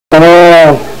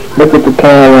Look at the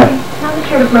camera. Not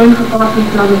sure to blame for Boston's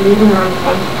mother leaving or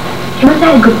anything. She must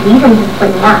have had a good reason to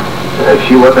split it up. If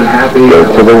she wasn't happy, Go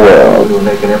to the world. We were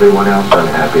making everyone else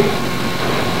unhappy.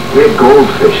 We had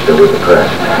goldfish that were depressed.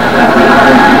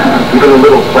 Even the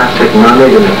little plastic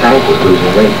mermaid in the tank was losing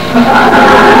weight.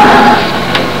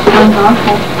 Sounds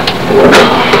awful.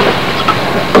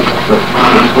 Look,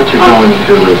 what you're going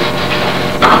to is...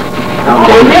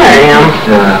 Oh, there I am.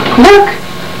 Look!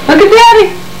 Look at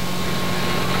Daddy!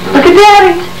 Look at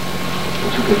Daddy!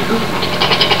 Did you get through it?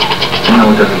 I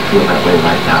know it doesn't feel that way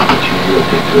right now, but you will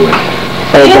get through it.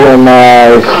 Open my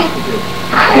eyes.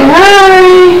 Say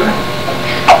hi!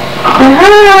 Say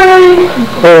hi!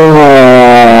 Oh,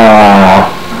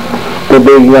 the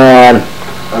big yawn.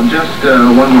 Just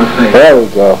one more thing. There we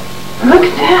go. Look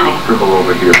at Daddy! I'll scribble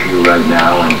over here for you right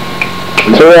now, and...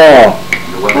 Terrell.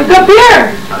 Look up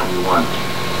here! Anytime you want.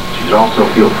 You should also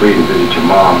feel free to visit your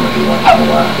mom every once in a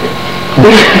while.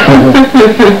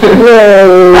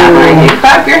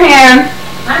 Clap your hands.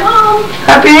 I'm home.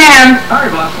 Clap your hands. Sorry,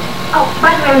 boss. Oh,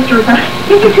 by the way, Mr. Russo,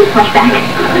 here's your toothbrush back.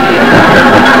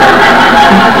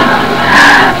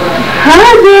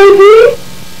 Hi, baby.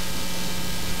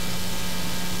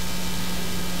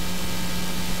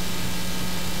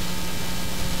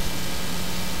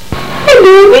 Hey,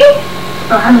 baby.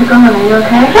 Oh, how's it going? Are you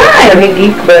okay? Hi. Big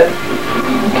geek, but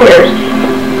who cares?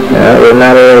 No, we're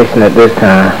not erasing it this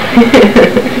time.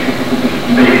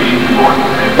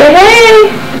 Say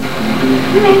hey.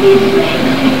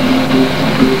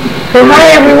 Say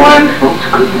hi, everyone.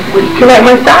 You like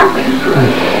my socks?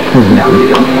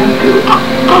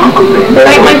 You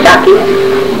like my stockies?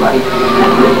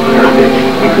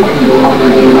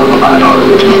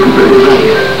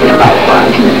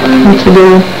 What you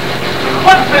doing?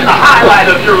 What's been the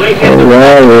highlight of your weekend?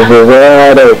 Well, this is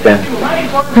wide open.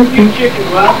 Chicken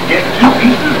well, get 2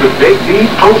 pieces with baked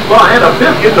beans, coleslaw, and a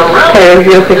biscuit around. Okay, let's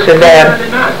go fix your dad.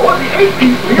 Or the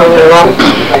 8-piece meal.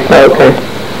 Okay.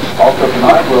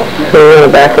 So we're going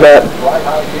to back it up.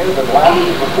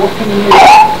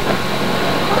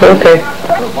 Okay.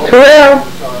 Terrell!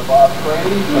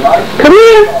 Come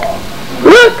here!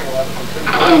 Look!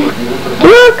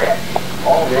 Look!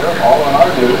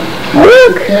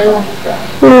 Look!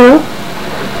 Yeah.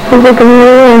 He's looking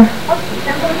here. What's the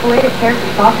simplest way to care for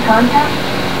soft contact?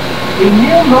 The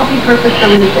new multi-purpose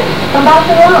solution from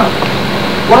Barcelona.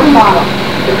 One bottle.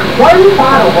 Just one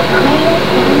bottle of clean,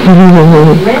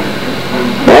 rinse.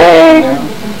 Hey!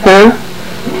 Huh?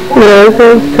 Yeah,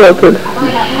 it's tilted.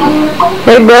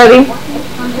 Hey, buddy.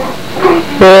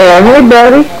 Yeah, hey,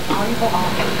 buddy.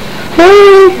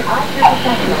 Hey!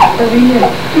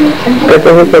 Got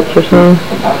the hiccups or something.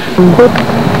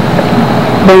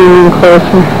 Bring him in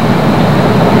closer.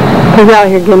 He's out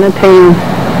here getting a tan.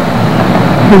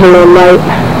 He's a little light.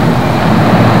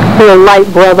 Little light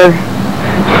brother.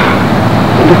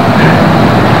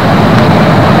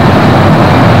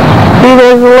 See,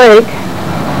 there's the lake.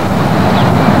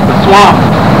 The swamp.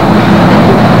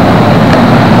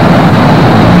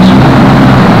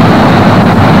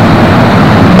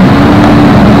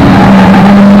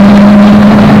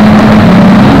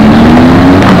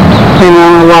 Hang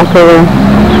on, I'll walk over.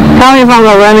 Tell me if I'm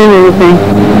going to run into anything.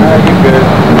 You're good.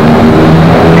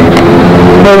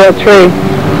 Or that tree.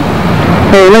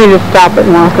 Hey, let me just stop it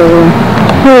and walk over.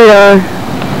 Here we are.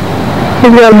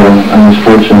 He's got I was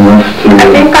fortunate enough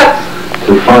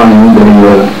to find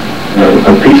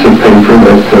a piece of paper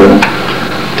that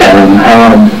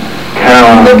had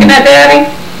Cal Looking at Daddy?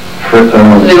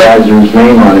 Kaiser's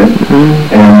name on it,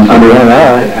 and under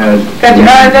that it had Got your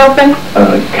eyes open?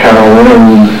 Carol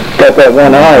Williams. got that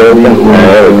one eye open.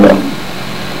 There we go.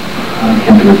 I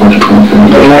can't think of a bunch of things.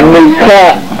 And that new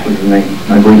cat. Was the name.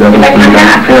 I believe that was the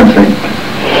parents' name.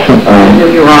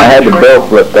 I had the bell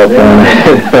flipped up on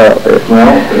it. Well,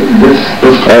 this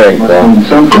There you must go. mean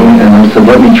something, and I said,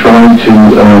 let me try to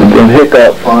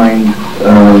hiccup. find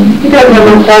You don't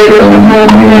know what to do.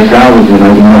 salvage, and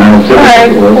I didn't know how difficult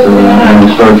it was, and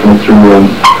I started going through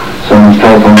someone's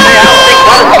telephone. Hey, I don't think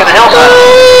Mother's going to help us.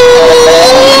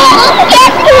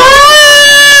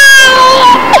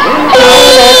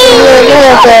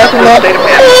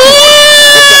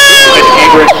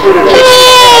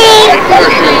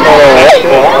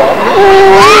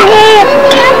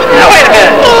 Now, wait a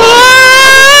minute.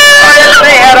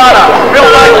 They had on a real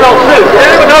nice old suit.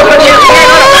 Anyone knows what you say?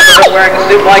 I don't remember wearing a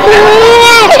suit like that.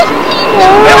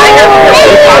 Well, I guess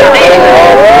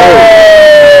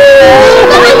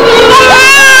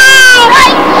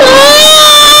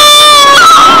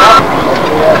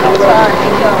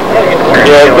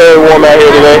Yeah, it's very warm out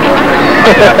here today.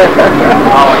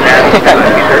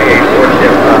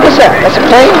 What's that? That's a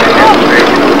plane?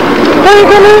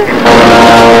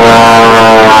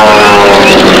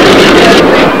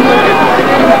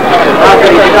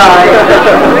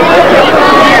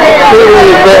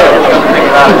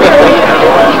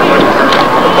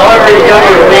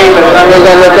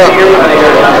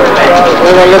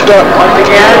 Look up. Once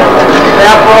again,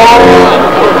 snap roll.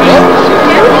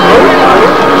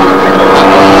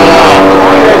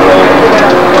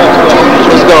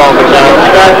 Let's go, Uncle John. I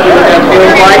got you. I'm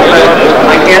doing fine, but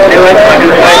I can't do it. I'm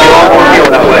going to find you all won't feel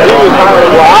that way.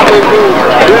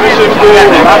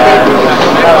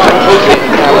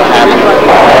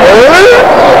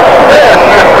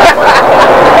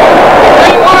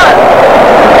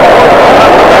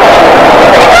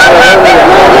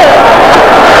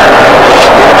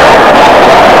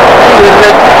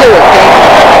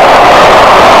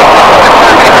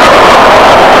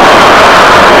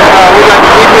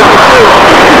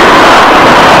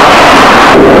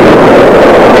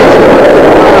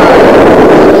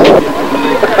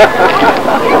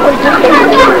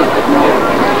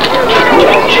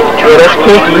 That's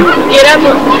Pinky. Get up.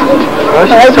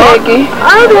 Hi, Pinky.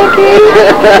 Hi, Pinky.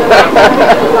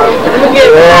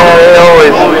 Yeah, they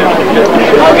always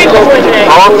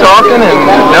all talking and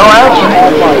no action.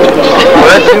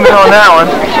 Well, let's zoom in on that one.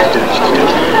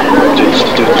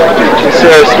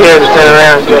 Sarah's scared to turn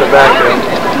around. She's got a back there.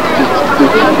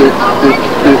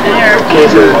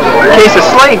 Case of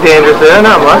slight danger there,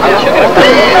 not much.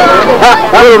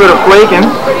 A little bit of flaking.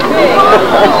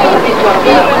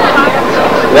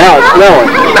 Now it's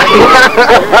snowing.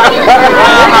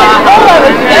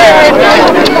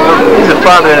 He's a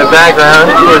father in the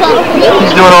background. Of course,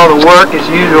 he's doing all the work as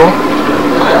usual.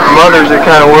 Mothers are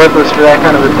kind of worthless for that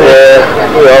kind of a thing. Yeah,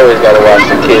 we always got to watch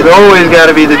the kids. There's always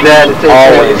got to be the dad to take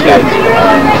care of the kids.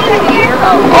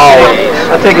 Always.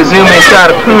 I take a zoom in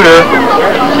shot of Pooter,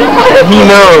 and he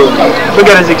knows.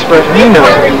 Look at his expression. He knows.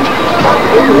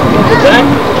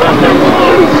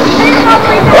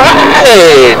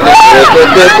 Hey!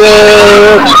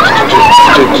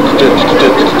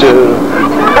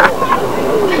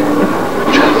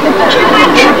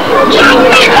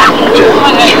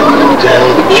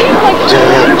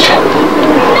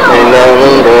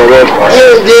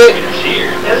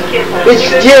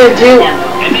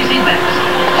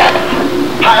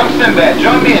 Hi, I'm Sinbad.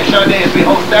 Join me and Sade as we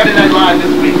host Saturday Night Live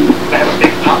this week. We have a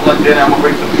big potluck dinner. I'm gonna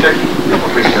bring some turkey. I'm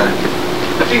gonna bring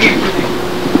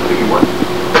what?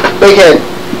 Big head.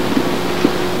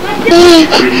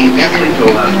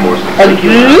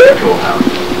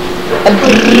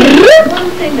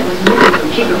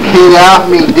 Get off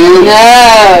me, dude.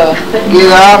 No. Get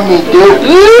off me, dude.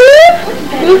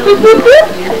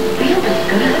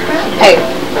 Hey.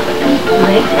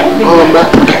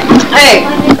 Hey.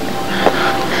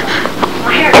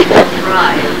 My hair gets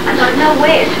dry. I thought, no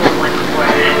way it should have went before.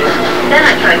 Then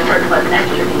I tried Perclus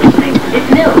Extra. It's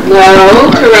new.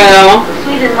 No, Terrell. The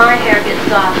sweet in my hair gets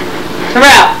soft.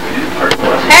 Terrell.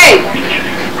 Hey.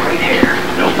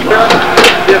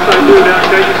 Yes, I do now.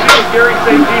 Now, you see Gary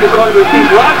St. Pete is going to see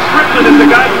Rod Strickland is the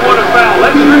guy you want to foul.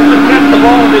 Let Strickland catch the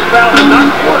ball in this foul and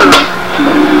not Porter.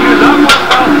 You do not want to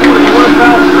foul Porter. You want to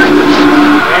foul Strickland.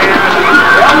 And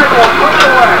put it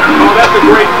away. Oh, that's a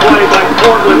great play by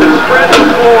Portland to spread the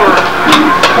floor.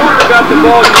 Porter got the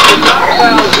ball. You did not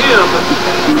foul him.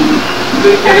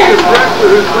 It is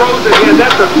Drexler who throws it in.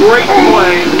 That's a great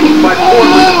play by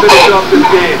Portland to finish off this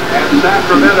game. And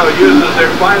Sacramento uses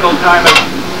their final time at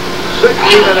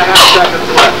 16.5 seconds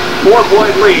left.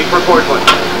 4-point lead for Portland.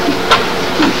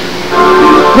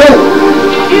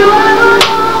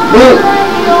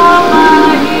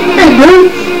 Hey,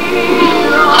 dude.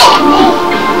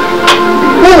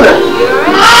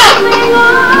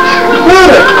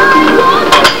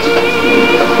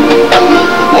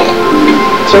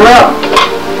 Terrell.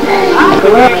 The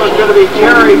game is going to be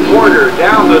Terry Porter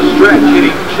down the stretch,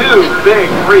 hitting 2 big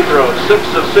free throws. 6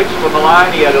 of 6 from the line.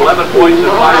 He had 11 points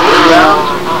and 5 rebounds.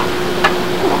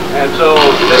 And so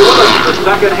stay with us. The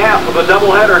second half of a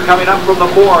doubleheader coming up from the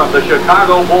Forum. The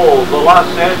Chicago Bulls, the Los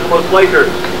Angeles Lakers.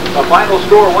 The final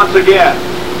score once again.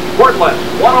 Portland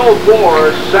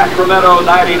 104, Sacramento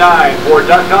 99. For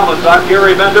Doug Collins, I'm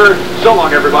Gary Bender. So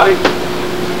long, everybody.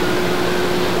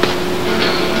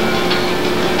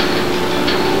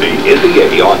 The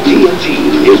NBA on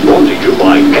TNT is brought to you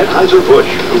by Anheuser-Busch,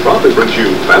 who proudly brings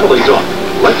you Family Talk.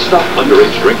 Let's stop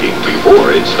underage drinking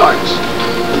before it starts.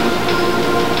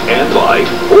 And by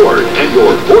Ford and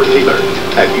your Ford dealer.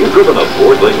 Have you driven a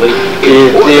Ford lately?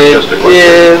 It's more than just a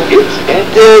question. It's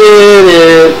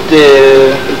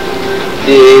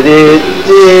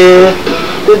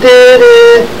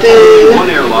one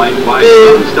airline buys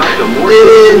non-stop to more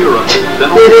trips in Europe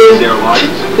than all these airlines.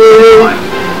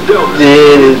 Delta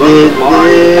and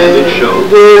it shows.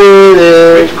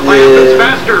 Rich clamp is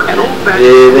faster, and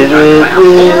old-fashioned clamp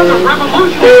more the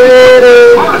revolution.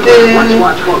 Let's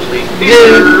watch closely. Here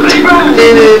they go.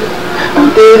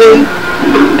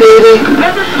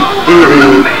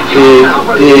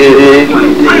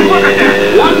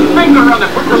 One finger on the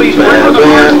quick release grip of the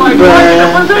flashlight right into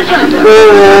position.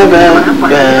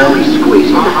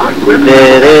 Squeezing the quick grip.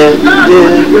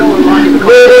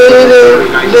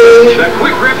 The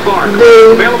quick grip bar.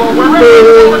 Available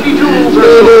wherever quality tools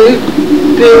are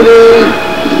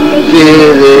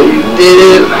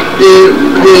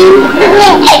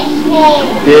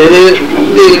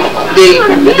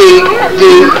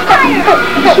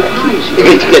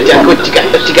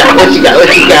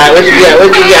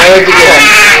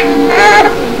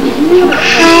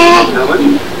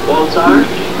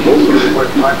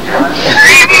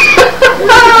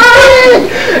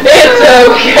It's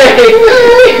okay.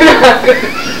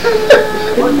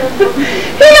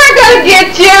 He's not gonna get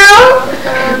you.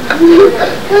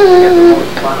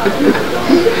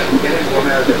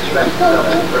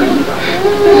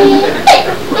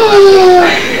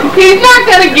 He's not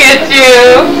gonna get you.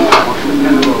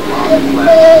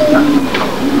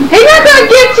 He's not gonna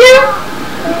get you.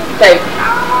 Say.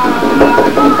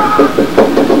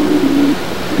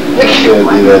 Can't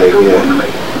do that again.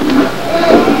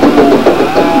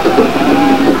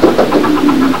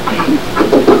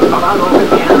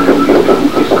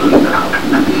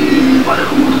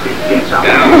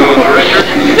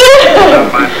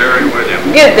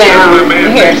 Get down.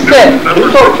 Here, sit. No,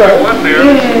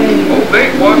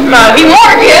 he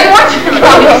won't get. What's your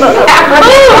problem?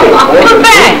 Move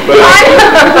back.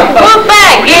 Move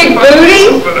back, big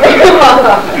booty.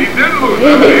 He did lose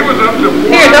it. He was up to...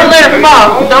 Here, don't let her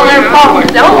fall. Don't let her fall.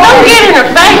 Don't get in her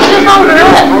face. Just hold her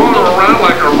up. Throwing her around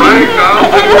like a rag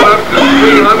doll. He went up to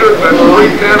 300, then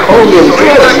 310. So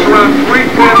he likes around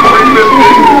 310,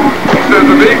 315. He says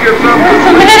if he gets up to... What's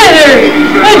the matter?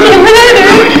 What's the matter?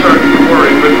 He starts to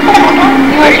worry, but... You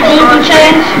want your boots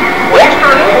change? He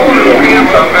started pulling his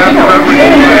pants up after every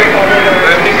play,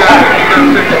 then he got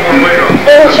 6 more weight off.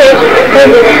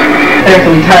 After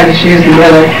we tie the shoes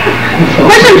together.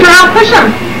 Push him, Terrell. Push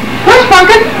him. Push,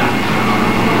 Pumpkin.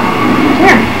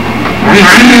 Here.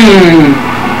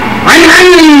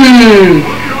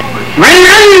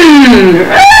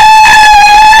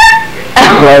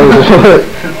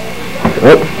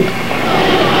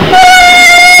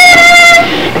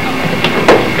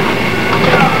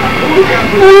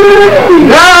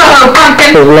 Go,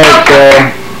 Pumpkin. His legs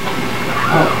there.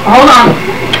 Hold on.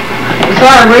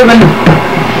 Sorry, Reuben.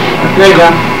 There you go.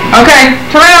 Okay,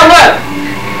 Terrell, look.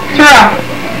 Terrell.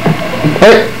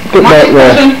 Hey, get back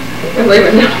there. Leave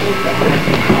it.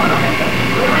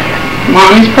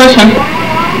 Mommy's pushing.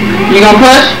 You gonna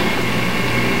push?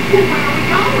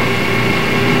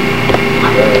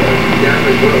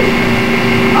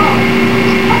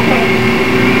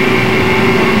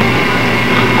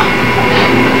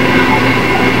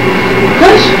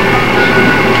 Push.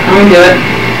 I'm gonna do it.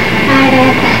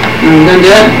 I'm gonna do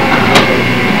it.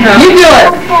 No, you do it.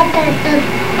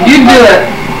 You do it.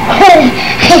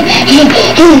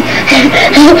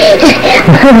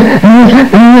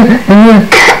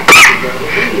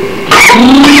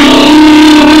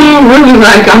 Ruby's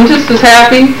like, I'm just as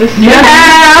happy. Just as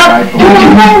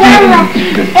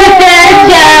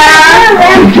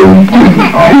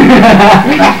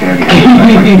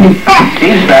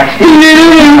He's backstage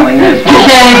telling this.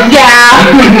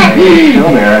 He's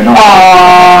still there.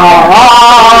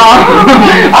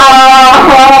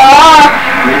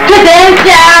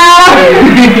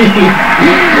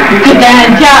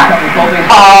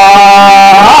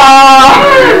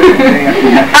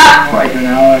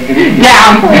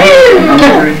 Down.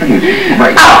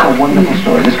 Right. A wonderful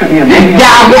story. This could be a big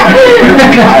Down.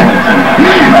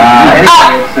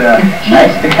 Anyway, it's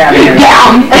nice to have you.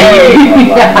 Down. $1,000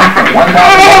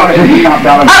 at the top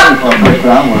dollar bill for the first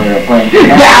round. We're playing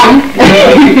Down. The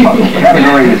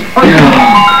category is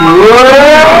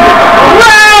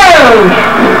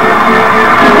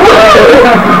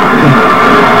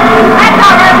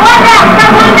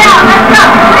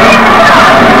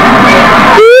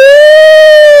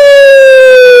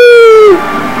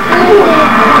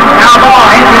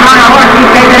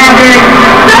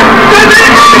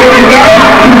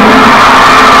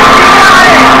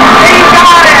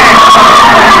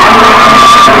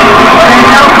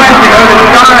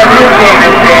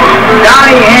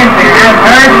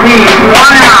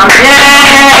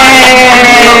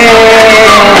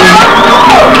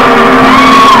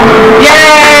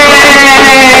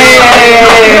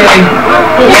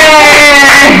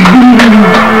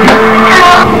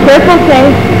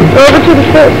over to the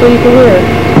foot so you can hear it.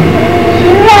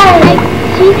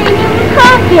 She didn't even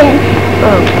cooking.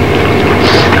 Oh.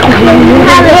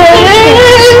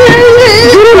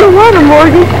 Get in the water,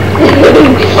 Morgan.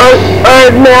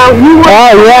 Now you want...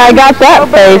 Oh, yeah, I got that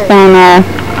face on there.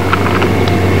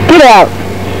 Get out.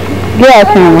 Get out,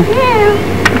 camera.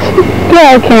 Get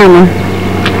out, camera.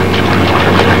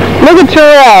 Look at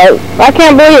Terrell. I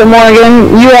can't believe it,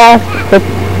 Morgan. You asked for,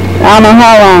 I don't know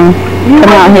how long.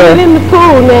 Come out here. Get in the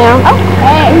pool now.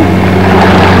 Okay.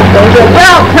 It's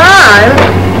about time.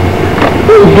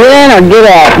 Get in or get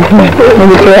out.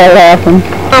 Look at Terrell laughing.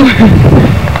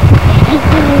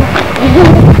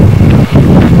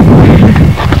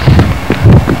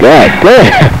 Good, good.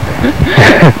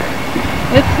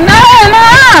 It's snowing,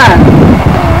 huh?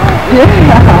 Yeah.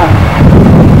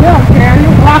 You don't care.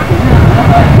 You're walking,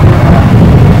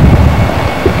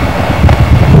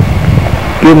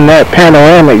 Give them that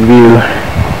panoramic view.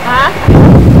 Huh?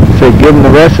 So give them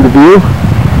the rest of the view.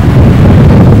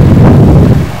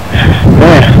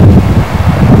 Man.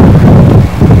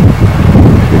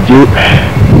 The Jeep.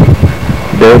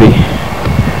 Dirty.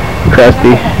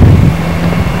 Crusty.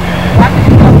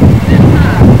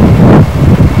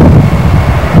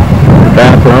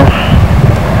 Bathroom.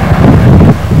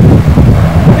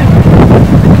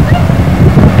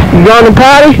 You going to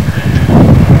potty?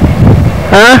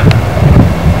 Huh?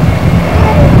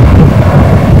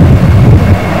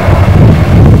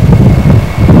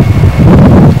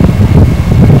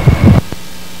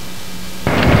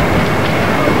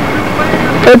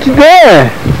 What you doing?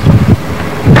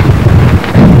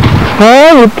 Huh?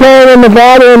 We're playing in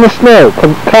Nevada in the snow.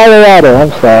 Colorado,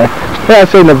 I'm sorry. What did I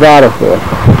say Nevada for?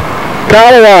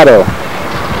 Colorado.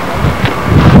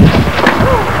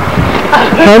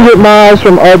 100 miles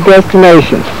from our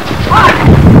destination.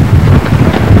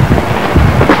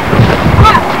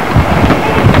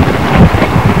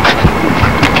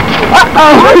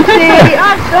 Uh-oh, Sandy.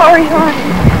 I'm sorry, honey.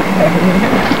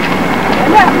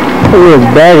 Look at his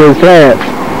bag of his pants.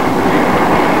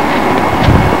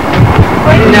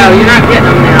 No, you're not getting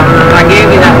them now. I gave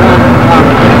you that one.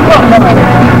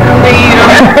 See, you know.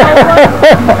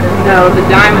 No, the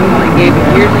diamond one I gave you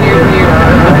years and years